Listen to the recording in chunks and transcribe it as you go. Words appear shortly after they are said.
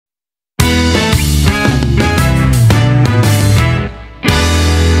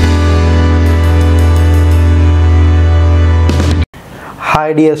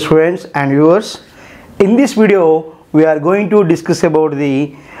Hi dear students and viewers, in this video we are going to discuss about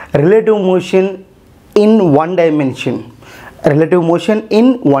the relative motion in one dimension. Relative motion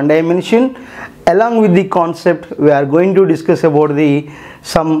in one dimension, along with the concept we are going to discuss about the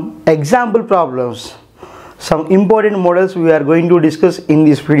some example problems, some important models we are going to discuss in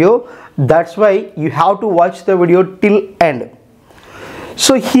this video. That's why you have to watch the video till end.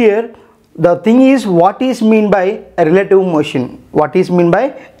 So here the thing is, what is mean by relative motion? What is mean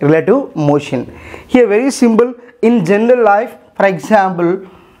by relative motion? Here very simple. In general life, for example,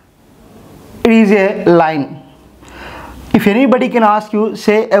 it is a line. If anybody can ask you,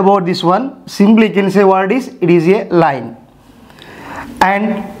 say about this one, simply can say what it is. It is a line.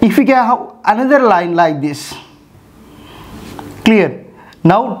 And if you can have another line like this, clear.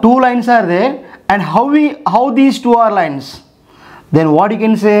 Now two lines are there, and how these two are lines? Then what you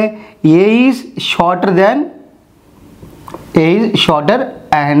can say, A is shorter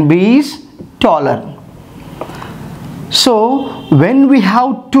and B is taller. So when we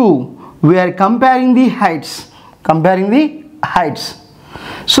have two, we are comparing the heights.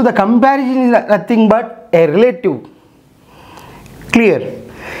 So the comparison is nothing but a relative. Clear.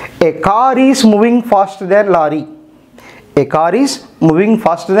 A car is moving faster than lorry. A car is moving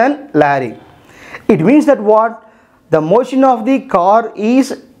faster than lorry. It means that what? The motion of the car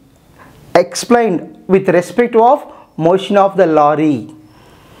is explained with respect of motion of the lorry.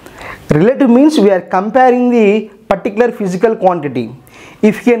 Relative means we are comparing the particular physical quantity.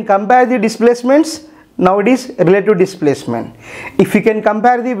 If you can compare the displacements, now it is relative displacement. If you can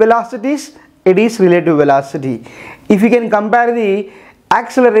compare the velocities, it is relative velocity. If you can compare the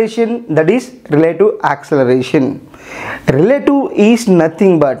acceleration, that is relative acceleration. Relative is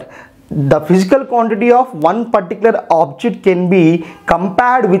nothing but the physical quantity of one particular object can be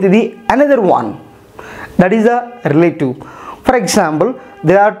compared with the another one. That is a relative. For example,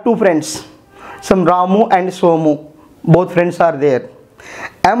 there are two friends, some Ramu and Somu. Both friends are there.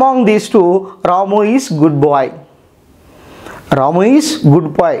 Among these two, Ramu is good boy. Ramu is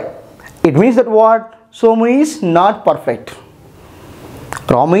good boy. It means that what? Somu is not perfect.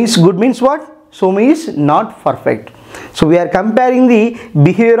 Ramu is good means what? Somu is not perfect. So we are comparing the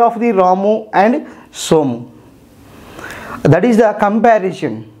behavior of the Ramu and Somu. That is the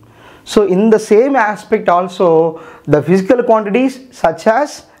comparison. So in the same aspect also, the physical quantities such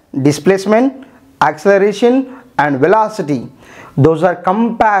as displacement, acceleration and velocity, those are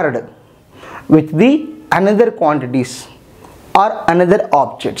compared with the another quantities or another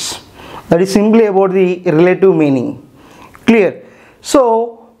objects. That is simply about the relative meaning. Clear?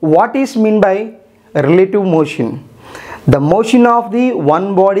 So what is mean by relative motion? The motion of the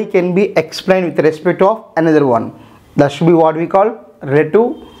one body can be explained with respect of another one. That should be what we call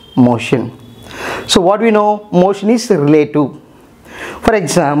relative motion. So what we know, motion is relative. For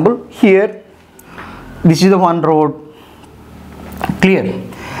example, here this is the one road, clear,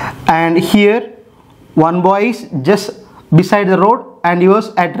 and here one boy is just beside the road and he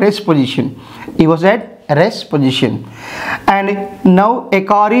was at rest position. And now a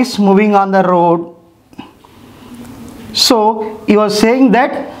car is moving on the road. So he was saying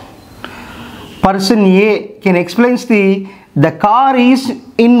that person A can explain the car is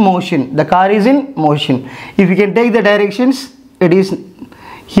in motion. The car is in motion. If you can take the directions, it is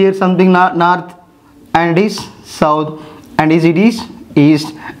here something north, and it is south, and it is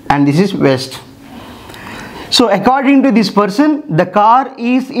east, and this is west. So according to this person, the car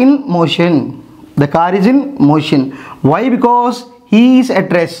is in motion. The car is in motion. Why? Because he is at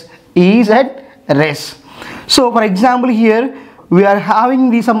rest. So for example, here we are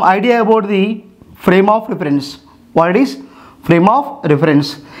having some idea about the frame of reference. What is frame of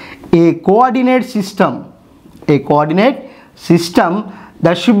reference? A coordinate system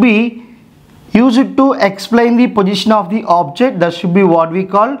that should be used to explain the position of the object. That should be what we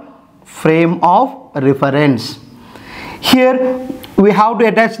call frame of reference. Here we have to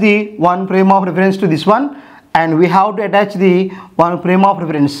attach the one frame of reference to this one, and we have to attach the one frame of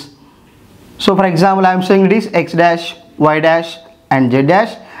reference. So for example, I am saying it is x dash, y dash and z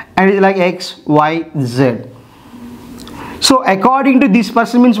dash, and it is like x, y, z. So according to this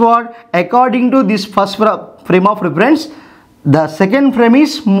person means what? According to this first frame of reference, the second frame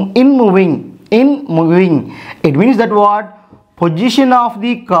is in moving. It means that what? Position of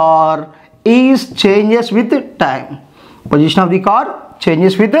the car is changes with time. Position of the car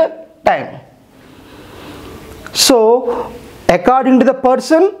changes with time. So according to the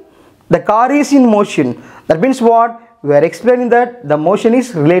person, the car is in motion. That means what? We are explaining that the motion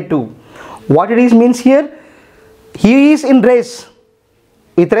is relative. What it is means here? He is in race.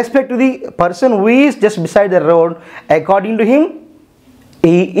 With respect to the person who is just beside the road, according to him,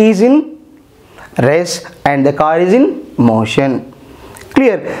 E is in rest and the car is in motion.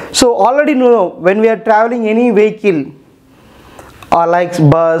 Clear? So already know when we are traveling any vehicle or like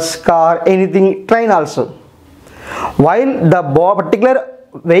bus, car, anything, train also, while the particular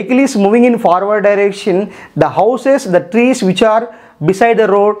vehicle is moving in forward direction, the houses, the trees which are beside the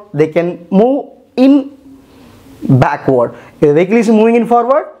road, they can move in backward. If the vehicle is moving in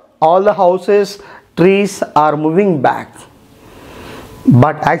forward, all the houses, trees are moving back,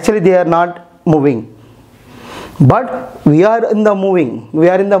 but actually they are not moving, but we are in the moving, we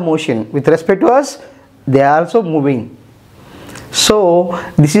are in the motion. With respect to us, they are also moving. So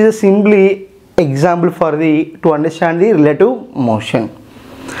this is a simply example for the to understand the relative motion.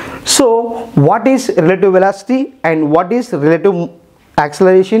 So what is relative velocity and what is relative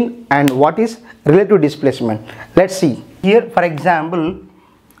acceleration and what is relative displacement? Let's see. Here for example,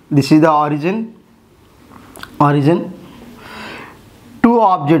 this is the origin. Two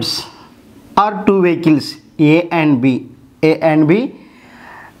objects or two vehicles A and B.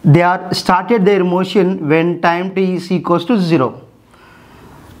 They are started their motion when time t is equals to 0.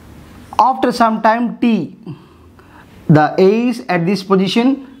 After some time t, the A is at this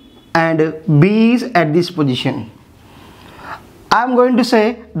position and B is at this position. I am going to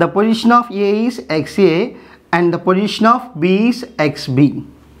say the position of A is XA and the position of B is XB.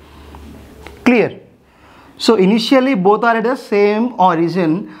 Clear? So initially both are at the same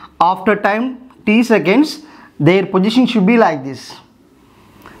origin. After time t seconds, their position should be like this.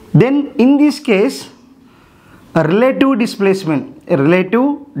 Then in this case, a relative displacement,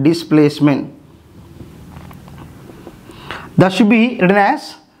 that should be written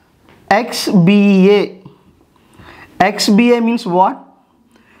as XBA. XBA means what?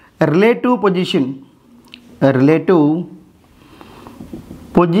 A relative position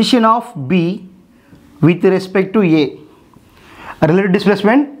of B with respect to A. A relative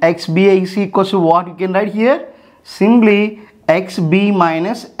displacement XBA is equal to what? You can write here simply XB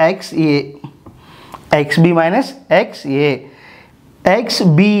minus XA. XB minus XA.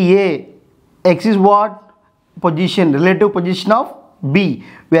 XBA. X is what? Position, relative position of B.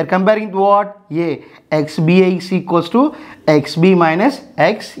 We are comparing to what? A. XBA is equals to XB minus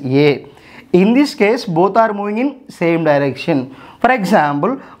XA. In this case, both are moving in same direction. For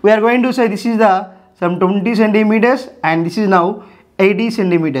example, we are going to say this is the some 20 centimeters and this is now 80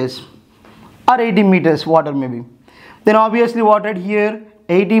 centimeters or 80 meters, whatever maybe. Then obviously what right here,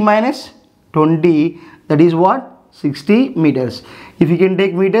 80 minus 20, that is what? 60 meters. If you can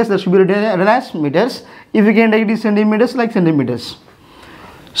take meters, that should be written as meters. If you can take these centimeters, like centimeters.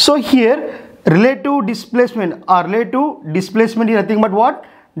 So here relative displacement is nothing but what?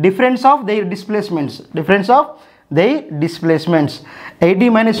 Difference of their displacements. 80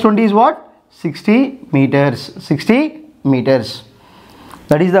 minus 20 is what? 60 meters.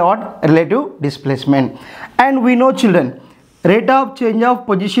 That is the what? Relative displacement. And we know, children, rate of change of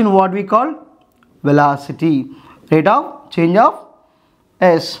position, what we call? Velocity. Rate of change of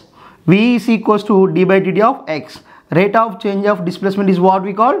S. V is equals to d by dt of x. Rate of change of displacement is what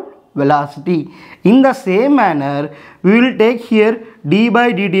we call? Velocity. In the same manner, we will take here d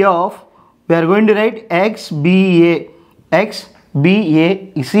by dt of, we are going to write XBA.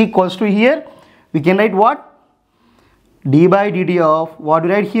 XBA is equals to here, we can write what? D by dt of, what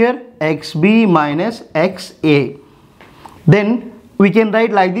we write here? XB minus XA. Then we can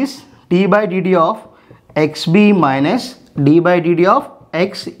write like this, d by dt of XB minus d by dt of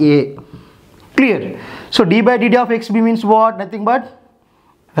XA. Clear? So d by dt of XB means what? Nothing but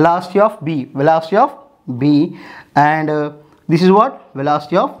velocity of B. And this is what?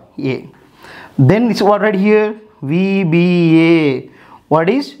 Velocity of A. Then this is what right here? VBA. What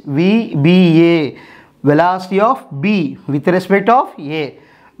is VBA? Velocity of B with respect of A.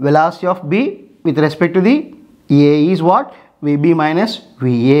 Velocity of B with respect to the A is what? VB minus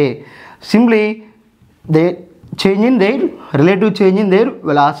VA. Simply they change in their relative change in their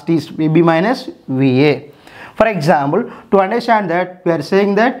velocities, VB minus VA. For example, to understand that, we are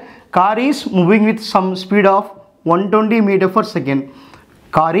saying that car is moving with some speed of 120 meter per second.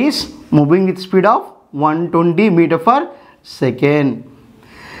 Car is moving with speed of 120 meter per second.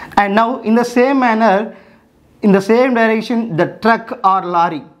 And now in the same manner, in the same direction, the truck or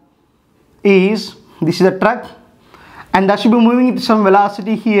lorry is, this is the truck, and that should be moving with some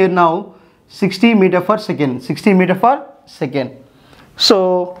velocity here now 60 meter per second.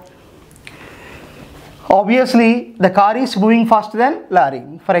 So obviously the car is moving faster than lorry.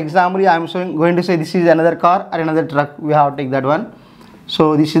 For example, I am going to say this is another car or another truck. We have to take that one.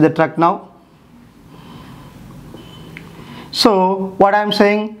 So this is the truck now. So what I am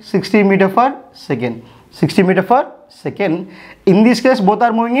saying, 60 meter per second. 60 meter per second. In this case, both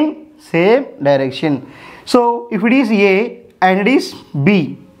are moving in same direction. So if it is A and it is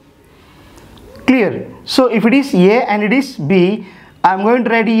B, clear. So if it is A and it is B, I am going to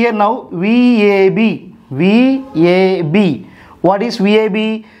write here now VAB. VAB. What is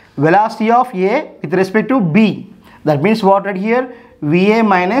VAB? Velocity of A with respect to B. That means what right here? VA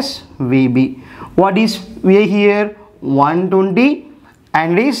minus VB. What is VA here? 120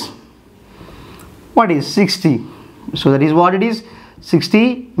 and it is what is 60. So that is what it is,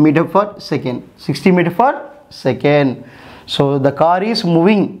 60 meter per second. 60 meter per second. So the car is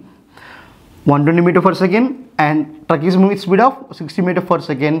moving 120 meter per second and truck is moving speed of 60 meter per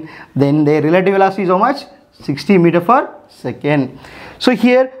second. Then their relative velocity is how much? 60 meter per second. So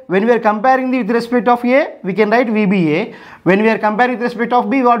here when we are comparing with respect of A, we can write VBA. When we are comparing with respect of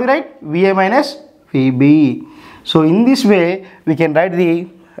B, what do we write? VA minus VB. So in this way we can write the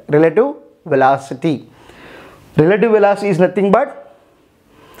relative velocity. Relative velocity is nothing but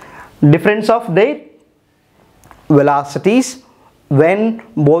difference of their velocities when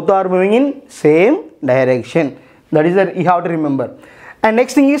both are moving in same direction. That is that you have to remember. And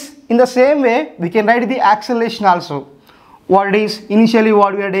next thing is, in the same way we can write the acceleration also. What it is, initially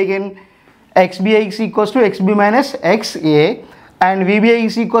what we are taken, XBA is equals to XB minus XA and VBA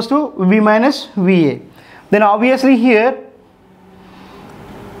is equals to VB minus VA. Then obviously here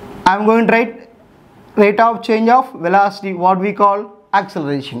I am going to write rate of change of velocity, what we call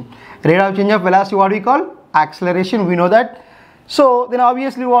acceleration. Rate of change of velocity, what we call acceleration, we know that. So then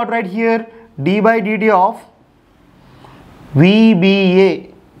obviously what right here, d by dt of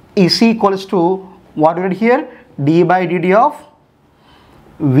VBA is equals to what we write here, d by dt of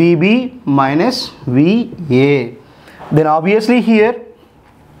VB minus VA. Then obviously here,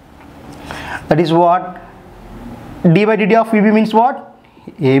 that is what d by dt of VB means what?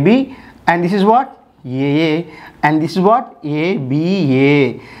 AB, and this is what? AA, and this is what?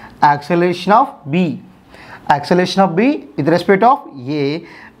 ABA. Acceleration of B. Acceleration of B with respect of A,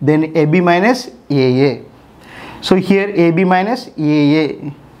 then AB minus AA. So here AB minus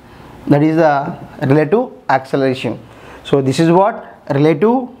AA, that is the relative acceleration. So this is what?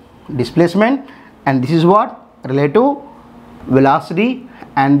 Relative displacement, and this is what? Relative velocity,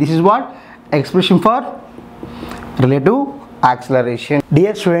 and this is what? Expression for relative acceleration.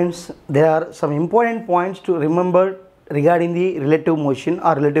 Dear students, there are some important points to remember regarding the relative motion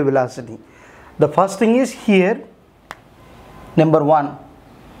or relative velocity. The first thing is here, number one,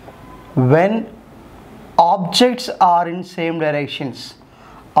 when objects are in same directions,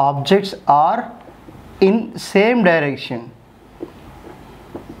 objects are in same direction,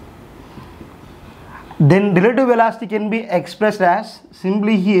 then relative velocity can be expressed as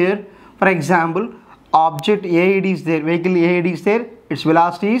simply here, for example, object A it is there, vehicle A it is there, its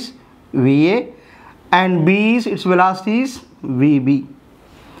velocity is VA, and B is its velocity is VB.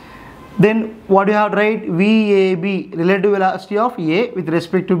 Then what you have to write? VAB, relative velocity of A with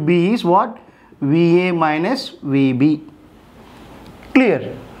respect to B is what? VA minus VB.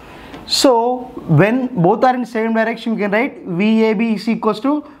 Clear? So when both are in same direction, you can write VAB is equals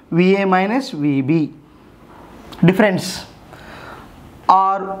to VA minus VB. Difference.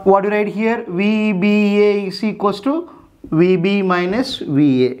 Or what do you write here? VBA is equals to VB minus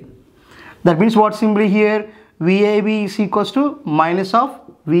VA. That means what? Simply here VAB is equals to minus of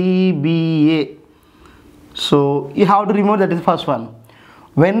VBA. So you have to remember that is the first one.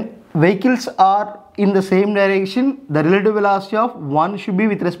 When vehicles are in the same direction, the relative velocity of one should be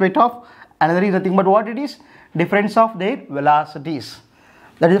with respect of another is nothing but what it is? Difference of their velocities.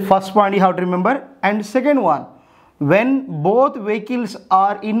 That is the first point you have to remember. And second one, when both vehicles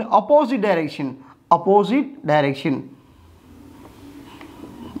are in opposite direction,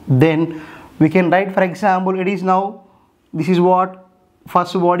 then we can write, for example, it is now, this is what?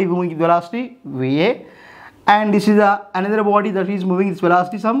 First body moving with velocity VA, and this is another body that is moving its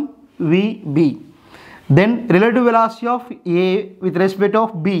velocity some VB. Then relative velocity of A with respect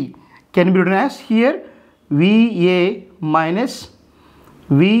of B can be written as here VA minus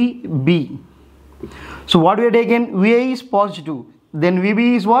VB. So what we are taken, VA is positive, then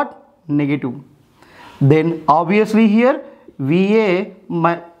VB is what? Negative. Then obviously here VA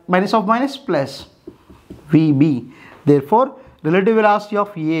minus of minus plus VB. Therefore relative velocity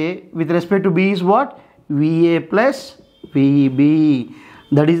of A with respect to B is what? VA plus VB.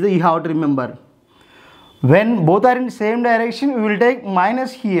 That is the you have to remember. When both are in same direction, we will take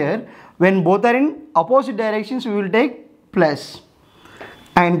minus here. When both are in opposite directions, we will take plus.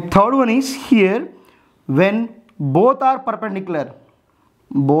 And third one is here, when both are perpendicular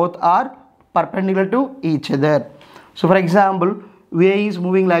to each other. So for example, VA is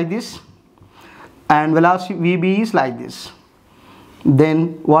moving like this and velocity VB is like this.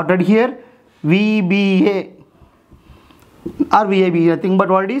 Then what right here, VBA or VAB, nothing but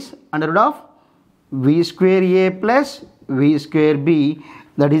what it is, under root of V square A plus V square B.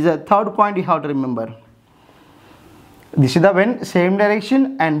 That is the third point you have to remember. This is the when same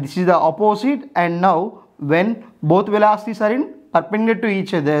direction and this is the opposite, and now when both velocities are in perpendicular to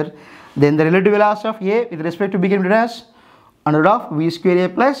each other, then the relative velocity of A with respect to B can be written as under root of V square A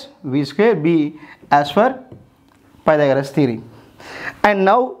plus V square B as per Pythagoras theory. And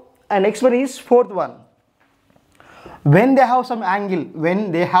now next one is fourth one. When they have some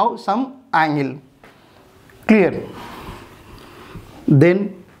angle, clear,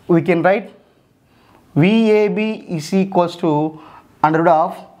 then we can write VAB is equals to under root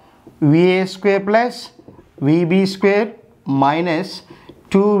of VA square plus VB square minus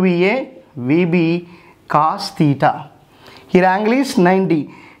 2VA VB cos theta. Here angle is 90.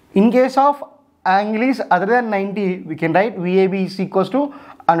 In case of angle is other than 90, we can write VAB is equals to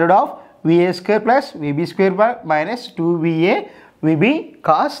under root of VA square plus VB square minus 2VA VB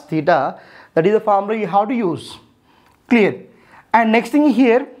cos theta. That is the formula you have to use. Clear. And next thing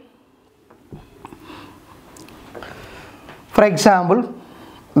here, for example,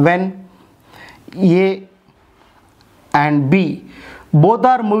 when A and B both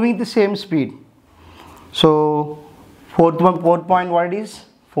are moving the same speed. So fourth point what it is?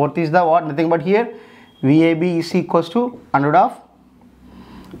 Fourth is the what? Nothing but here VAB is equals to under root of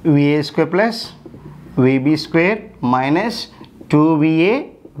VA square plus VB square minus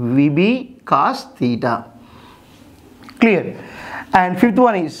 2VA VB cos theta. Clear. And fifth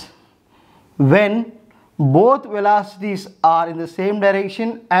one is when both velocities are in the same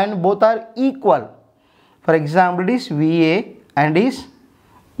direction and both are equal. For example, it is VA and is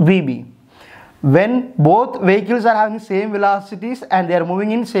VB. When both vehicles are having same velocities and they are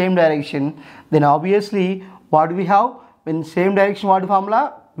moving in same direction, then obviously what do we have? In same direction, what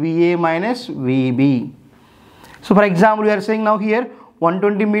formula? VA minus VB. So for example, we are saying now here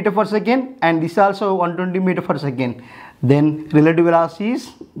 120 meter per second and this also 120 meter per second. Then relative velocity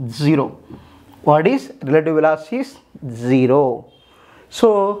is 0. What is relative velocity is 0.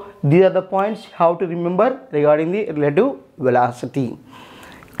 So these are the points how to remember regarding the relative velocity.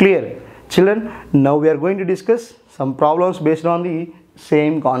 Clear? Children, now we are going to discuss some problems based on the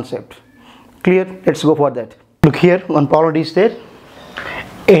same concept. Clear? Let's go for that. Look here, one problem is there.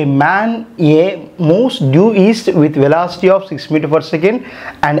 A man A moves due east with velocity of 6 meter per second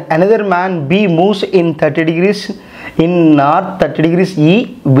and another man B moves in 30 degrees in north 30 degrees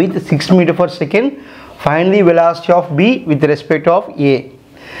E with 6 meter per second. Find the velocity of B with respect of A.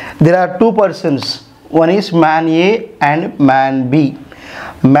 There are two persons. One is man A and man B.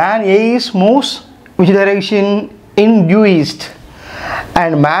 Man A is moves which direction? In due east,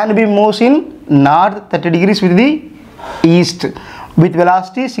 and man B moves in north 30 degrees with the east with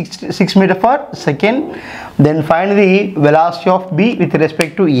velocity 6 meter per second. Then find the velocity of B with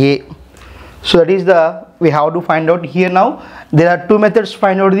respect to A. So that is the we have to find out here. Now there are two methods to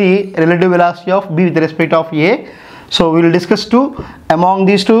find out the relative velocity of B with respect of A. So we will discuss two. Among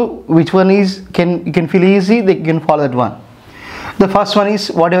these two, which one is you can feel easy, they can follow that one. The first one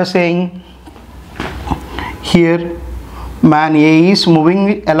is what I was saying here. Man A is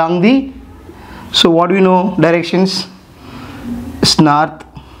moving along the, so what do we know? Directions is north,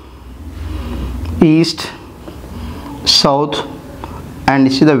 east, south, and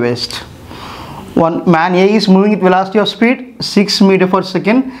this is the west. One man A is moving with velocity of speed 6 meter per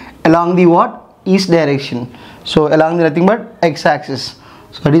second along the what? East direction. So along the nothing but x-axis.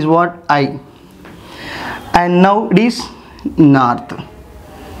 So that is what I. And now it is north.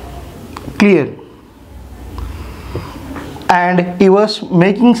 Clear. And he was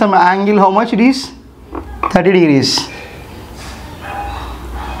making some angle. How much it is? 30 degrees.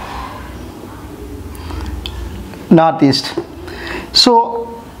 Northeast.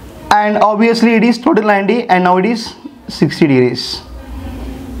 So, and obviously it is total 90 and now it is 60 degrees.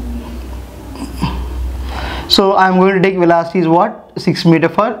 So I am going to take velocity is what? 6 meter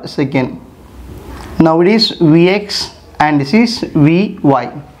per second. Now it is Vx and this is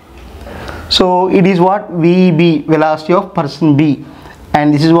Vy. So it is what? Vb, velocity of person B,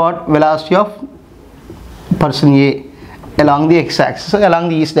 and this is what? Velocity of person A along the x-axis, along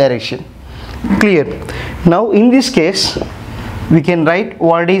the east direction. Clear? Now in this case we can write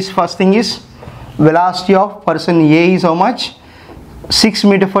what is first thing is velocity of person A is how much? 6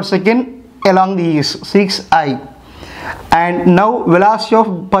 meter per second along the east, 6I. And now velocity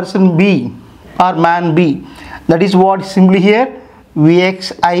of person B or man B, that is what simply here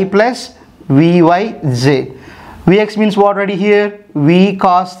Vxi plus Vyj. Vx means what already here? V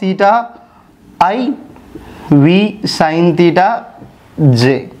cos theta I V sin theta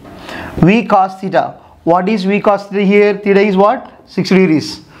j. V cos theta. What is V cos theta here? Theta is what? 60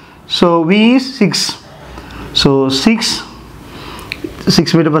 degrees. So V is 6. So 6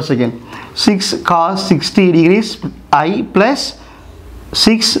 meter per second. 6 cos 60 degrees I plus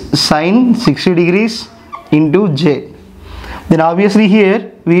 6 sin 60 degrees into j. Then obviously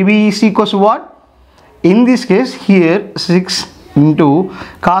here VB is equals to what? In this case here 6 into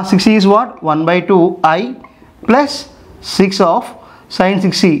cos 60 is what? 1 by 2 I plus 6 of sin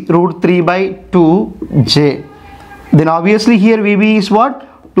 60 root 3 by 2 j. Then obviously here VB is what?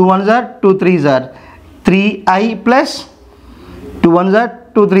 2 1s are 2 3s are 3I plus 2 1s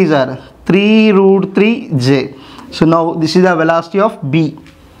are 2 3s are 3 root 3 j. So now this is the velocity of B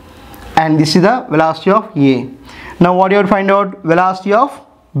and this is the velocity of A. Now what you have to find out? Velocity of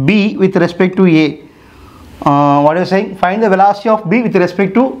B with respect to A. What are you saying? Find the velocity of B with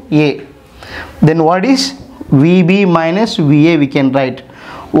respect to A. Then what is VB minus VA we can write.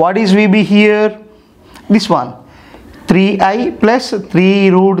 What is VB here? This one. 3I plus 3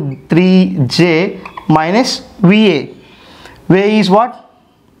 root 3j minus VA. VA is what?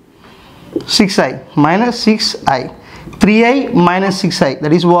 6I minus 6I. 3I minus 6I.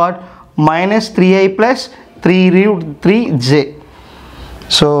 That is what? Minus 3I plus 3 root 3j.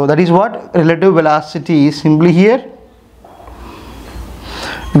 So that is what relative velocity is simply here.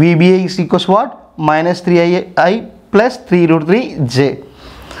 VBA is equals to what? Minus 3I plus 3 root 3j.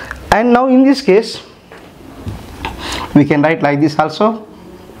 And now in this case we can write like this also.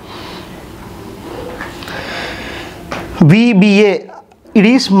 VBA, it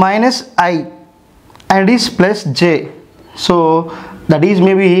is minus I and it is plus j. So that is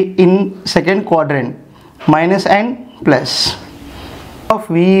maybe in second quadrant. Minus and plus. Of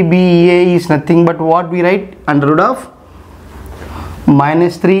VBA is nothing but what we write? Under root of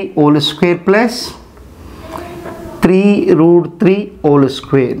minus 3 whole square plus 3 root 3 whole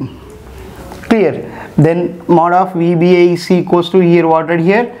square. Clear? Then mod of VBA is equals to here what right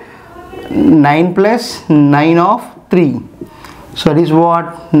here? 9 plus 9 of 3. So that is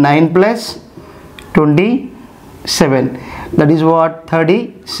what? 9 plus 27. That is what?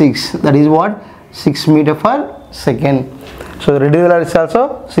 36. That is what? 6 meter per second. So the radial velocity is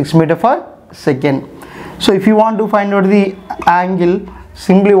also 6 meter per second. So if you want to find out the angle,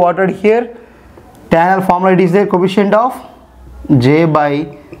 simply what right here? Tan alpha formula, it is the coefficient of j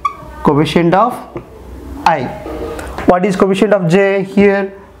by coefficient of I. What is coefficient of j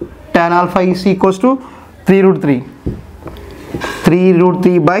here? Tan alpha is equals to 3 root 3. 3 root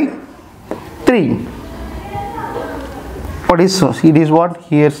 3 by 3. What is so? It is what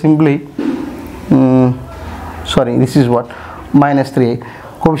here simply sorry, this is what? Minus 3.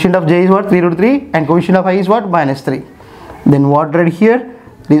 Coefficient of j is what? 3 root 3 and coefficient of I is what? Minus 3. Then what right here?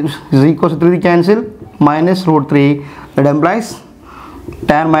 This is equals to 3 cancel. Minus root 3. That implies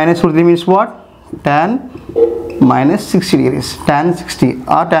tan minus root 3 means what? Tan minus 60 degrees. Tan 60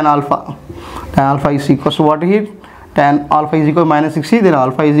 or tan alpha. Tan alpha is equals to what here? Tan alpha is equal to minus 60. Then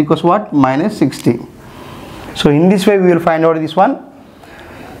alpha is equals to what? Minus 60. So in this way we will find out this one.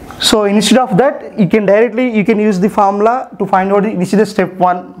 So instead of that you can use the formula to find out this is the step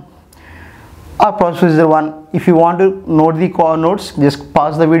 1 or procedure 1. If you want to note the notes, just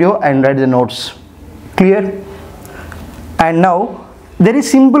pause the video and write the notes. Clear? And now there is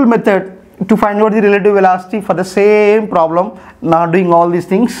simple method to find out the relative velocity for the same problem, not doing all these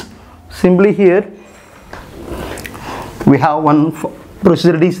things. Simply here we have one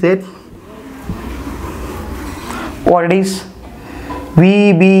procedure is there. What it is?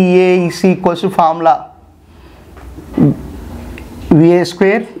 VBA is equals to formula VA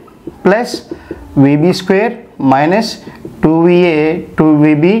square plus VB square minus 2VA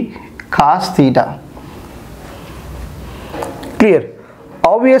 2VB cos theta. Clear?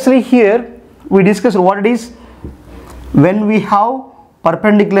 Obviously here we discussed what it is. When we have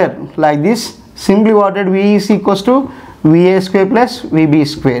perpendicular like this, simply what it V is equals to VA square plus VB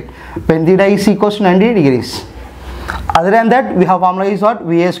square when theta is equals to 90 degrees. Other than that, we have formula is what?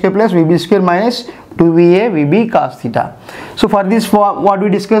 VA square plus VB square minus 2VA VB cos theta. So for this, what we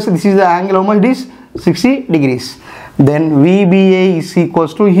discussed, this is the angle, how much it is? 60 degrees. Then VBA is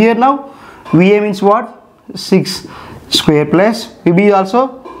equals to here now. VA means what? 6 square plus VB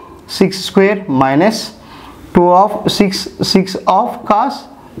also 6 square minus 2 of 6 of cos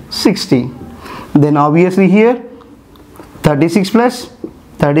 60. Then obviously here 36 plus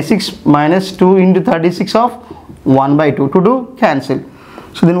 36 minus 2 into 36 of 1 by 2 to do cancel.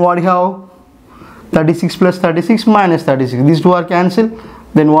 So then what you have? 36 plus 36 minus 36. These two are cancelled.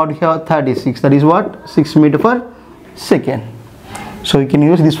 Then what you have? 36. That is what? 6 meter per second. So you can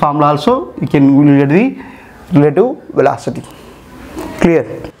use this formula also. You will get the relative velocity.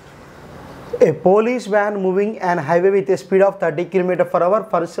 Clear? A police van moving an highway with a speed of 30 km per hour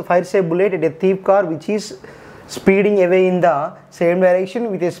fires a bullet at a thief car which is speeding away in the same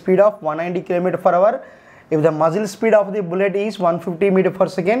direction with a speed of 190 km per hour. If the muzzle speed of the bullet is 150 meter per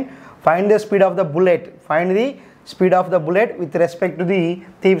second, find the speed of the bullet. Find the speed of the bullet with respect to the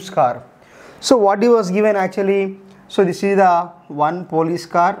thief's car. So what he was given actually, so this is the one police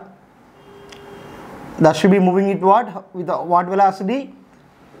car that should be moving it what? With what velocity?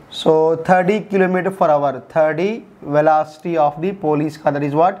 So 30 km per hour. 30 velocity of the police car, that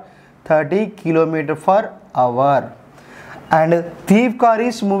is what? 30 km per hour. And thief car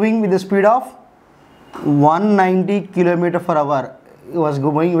is moving with the speed of 190 km per hour. It was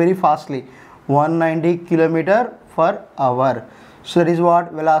going very fastly. 190 km per hour. So that is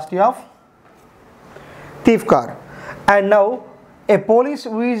what? Velocity of thief car. And now a police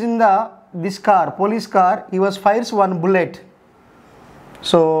who is in this car, police car, he fires one bullet.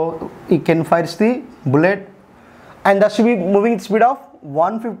 So he can fire the bullet, and that should be moving at speed of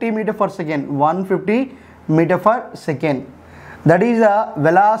 150 meter per second. 150 meter per second. That is the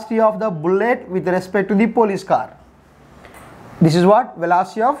velocity of the bullet with respect to the police car. This is what?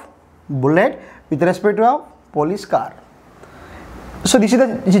 Velocity of bullet with respect to a police car. So this is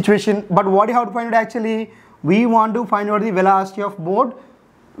the situation. But what you have to find out actually, we want to find out the velocity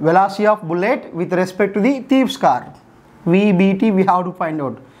of bullet with respect to the thief's car. VBT we have to find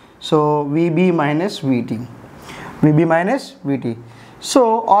out. So VB minus VT. VB minus VT.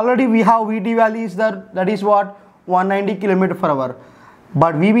 So already we have VT value is that is what? 190 km per hour.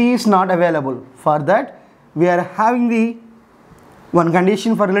 But VB is not available. For that we are having the one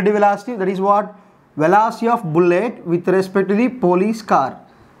condition for relative velocity, that is what? Velocity of bullet with respect to the police car.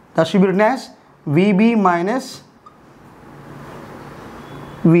 That should be written as VB minus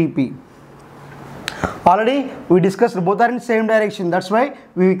VP. Already we discussed both are in same direction, that's why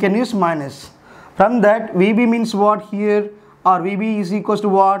we can use minus. From that VB means what here, or VB is equals to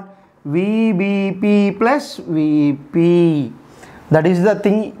what? VBP plus VP. That is the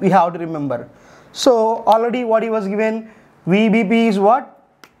thing we have to remember. So already what he was given, VBP is what?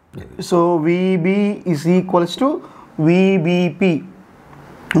 So VB is equals to VBP,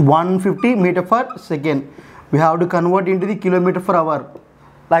 150 meter per second. We have to convert into the kilometer per hour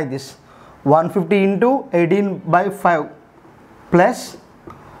like this. 150 into 18 by 5 plus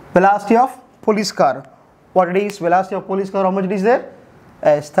velocity of police car. What it is? Velocity of police car, how much it is there?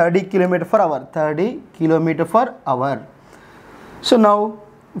 As 30 km per hour. 30 km per hour. So now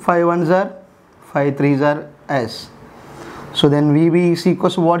 5 ones are, 5 3s are S. So then VB is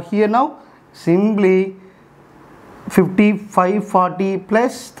equals to what here now? Simply 55 40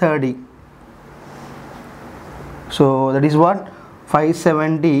 plus 30. So that is what?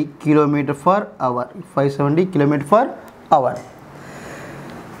 570 km per hour. 570 km per hour.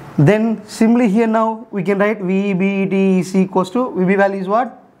 Then simply here now we can write VBT is equals to, VB value is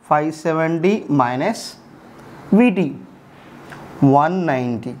what? 570 minus VT,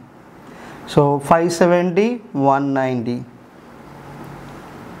 190. So 570 190.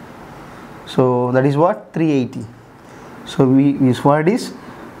 So that is what? 380. So this word is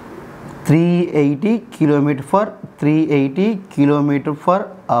 380 km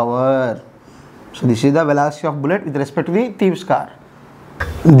per hour. So this is the velocity of bullet with respect to the thief's car.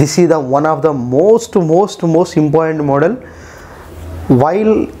 This is the one of the most important model.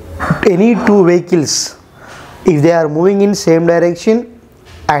 While any two vehicles, if they are moving in same direction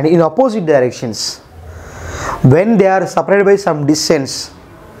and in opposite directions, when they are separated by some distance,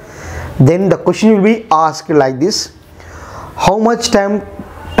 then the question will be asked like this: how much time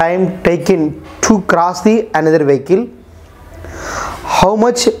taken to cross the another vehicle, how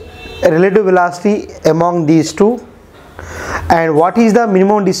much relative velocity among these two, and what is the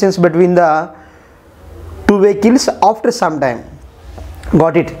minimum distance between the two vehicles after some time.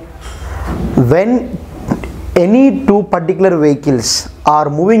 Got it? When any two particular vehicles are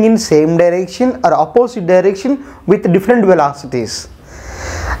moving in same direction or opposite direction with different velocities,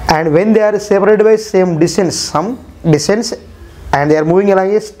 and when they are separated by same distance, some distance, and they are moving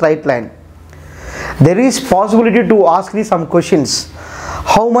along a straight line, there is possibility to ask some questions.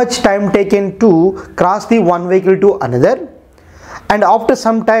 How much time taken to cross the one vehicle to another, and after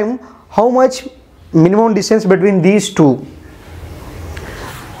some time how much minimum distance between these two.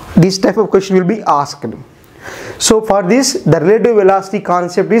 This type of question will be asked. So for this, the relative velocity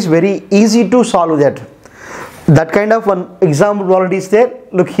concept is very easy to solve that. That kind of one example already is there.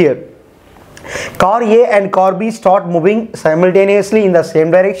 Look here. Car A and car B start moving simultaneously in the same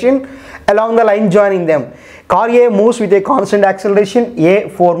direction along the line joining them. Car A moves with a constant acceleration A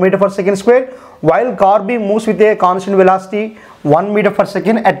 4 meter per second square, while car B moves with a constant velocity 1 meter per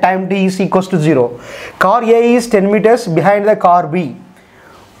second at time t is equals to 0. Car A is 10 meters behind the car B.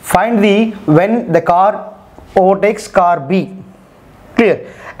 Find the when the car overtakes car B.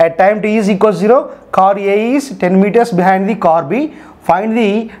 Clear? At time t is equals to 0, car A is 10 meters behind the car B. Find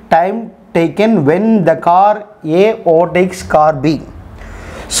the time taken when the car A overtakes car B.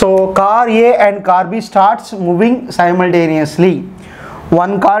 So car A and car B starts moving simultaneously.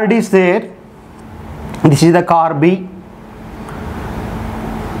 One car is there. This is the car B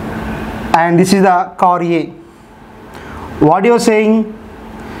and this is the car A. What you are saying?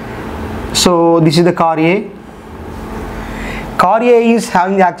 So this is the car A. Car A is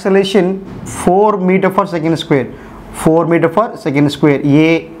having the acceleration 4 meter per second square. 4 meter per second square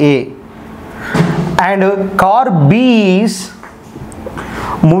A. And car B is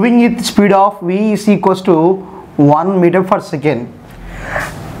moving with speed of V is equals to 1 meter per second.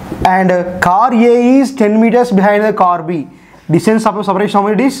 And car A is 10 meters behind the car B. Distance of separation how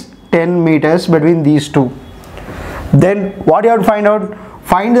many it is? 10 meters between these two. Then what you have to find out?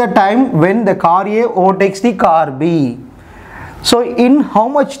 Find the time when the car A overtakes the car B. So in how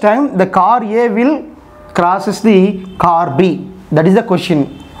much time the car A will crosses the car B? That is the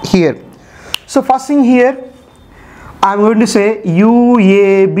question here. So first thing here, I am going to say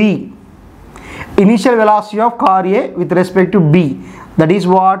UAB, initial velocity of car A with respect to B. That is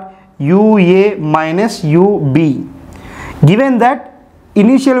what? UA minus UB. Given that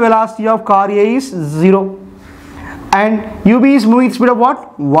initial velocity of car A is 0 and UB is moving with speed of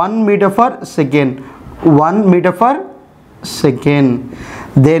what? 1 meter per second. 1 meter per second.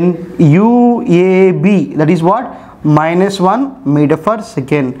 Then UAB, that is what? Minus 1 meter per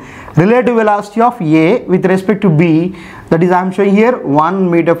second. Relative velocity of A with respect to B, that is I am showing here 1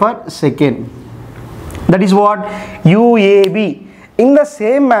 meter per second. That is what? UAB. In the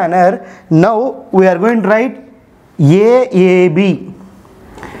same manner, now we are going to write AAB.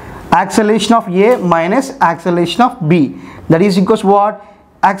 Acceleration of A minus acceleration of B. That is equals what?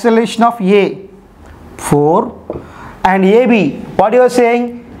 Acceleration of A 4 and AB. What you are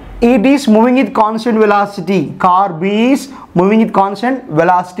saying? It is moving with constant velocity. Car B is moving with constant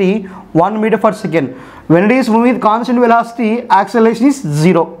velocity 1 meter per second. When it is moving with constant velocity, acceleration is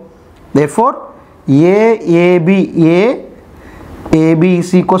 0. Therefore, AAB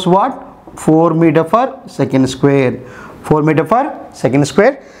is equals what? 4 meter per second square. 4 meter per second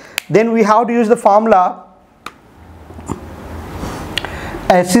square. Then we have to use the formula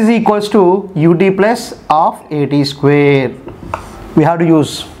S is equals to UT plus of AT square. We have to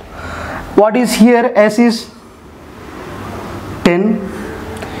use. What is here? S is 10.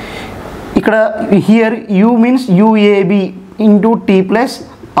 Here U means UAB into T plus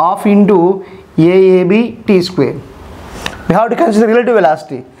half into AAB T square. We have to consider relative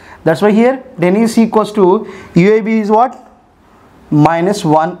velocity. That's why here 10 is equals to UAB is what? Minus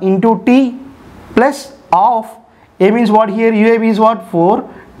 1 into T plus half. A means what here? UAB is what? 4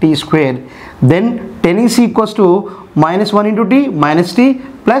 T square. Then 10 is equals to minus 1 into T minus T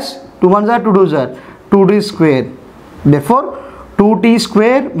plus 2 ones are 2 2s are 2T square. Therefore 2T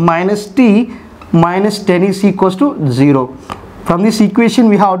square minus T minus 10 is equals to 0. From this equation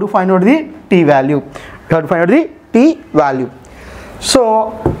we have to find out the T value.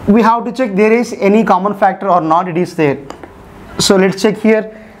 So we have to check there is any common factor or not it is there. So let's check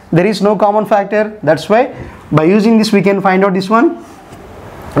here. There is no common factor. That's why by using this we can find out this one.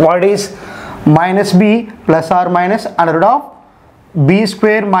 What is minus B plus or minus under root of B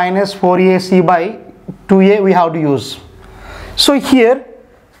square minus 4AC by 2A we have to use. So here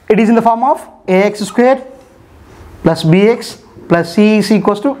it is in the form of AX square plus BX plus C is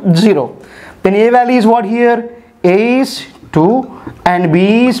equals to 0. Then A value is what here? A is 2 and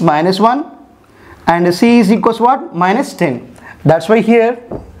B is minus 1 and C is equals to what? Minus 10. That's why here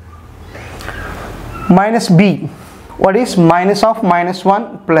minus B. What is minus of minus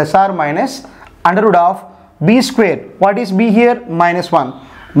 1 plus or minus under root of B square. What is B here? Minus 1.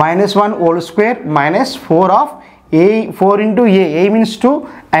 Minus 1 whole square minus 4 of A. 4 into A. A means 2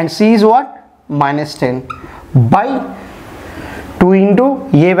 and C is what? Minus 10 by 2 into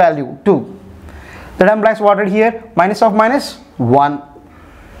A value 2. That implies what right here? Minus of minus 1.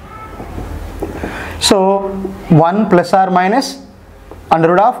 So 1 plus or minus under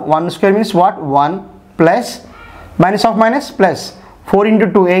root of 1 square means what? 1 plus minus of minus plus 4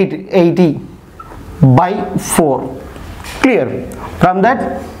 into 2 80 by 4. Clear? From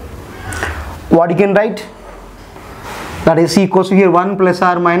that what you can write? that is equals to here 1 plus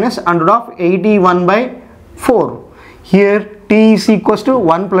or minus under of 81 by 4. Here t is equals to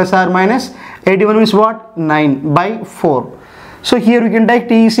 1 plus or minus 81 means what? 9 by 4. So here we can take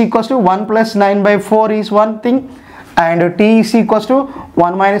t is equals to 1 plus 9 by 4 is one thing, and t is equals to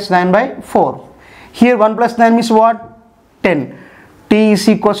 1 minus 9 by 4. Here 1 plus 9 means what? 10. T is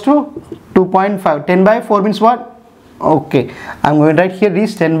equals to 2.5. 10 by 4 means what? Okay, I'm going to write here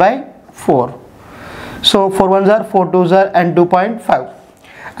is 10 by 4. So 4 ones are 4 twos are and 2.5.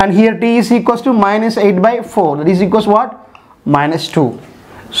 And here t is equals to minus 8 by 4. That is equals what? Minus 2.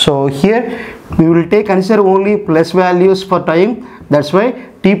 So here we will consider only plus values for time. That's why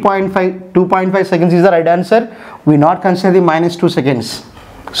 2.5 seconds is the right answer. We not consider the minus 2 seconds.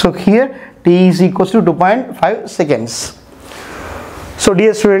 So here t is equals to 2.5 seconds. So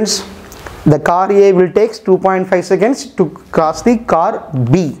dear students, the car A will take 2.5 seconds to cross the car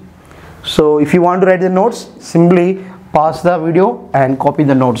B. So if you want to write the notes, simply pause the video and copy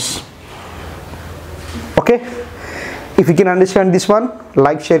the notes. Okay, if you can understand this one,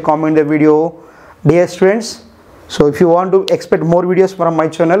 like, share, comment the video. Dear students, so if you want to expect more videos from my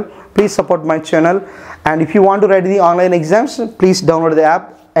channel, please support my channel. And if you want to write the online exams, please download the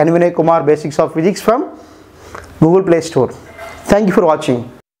app N. Vinay Kumar Basics of Physics from Google Play Store. Thank you for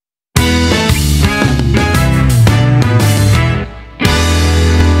watching.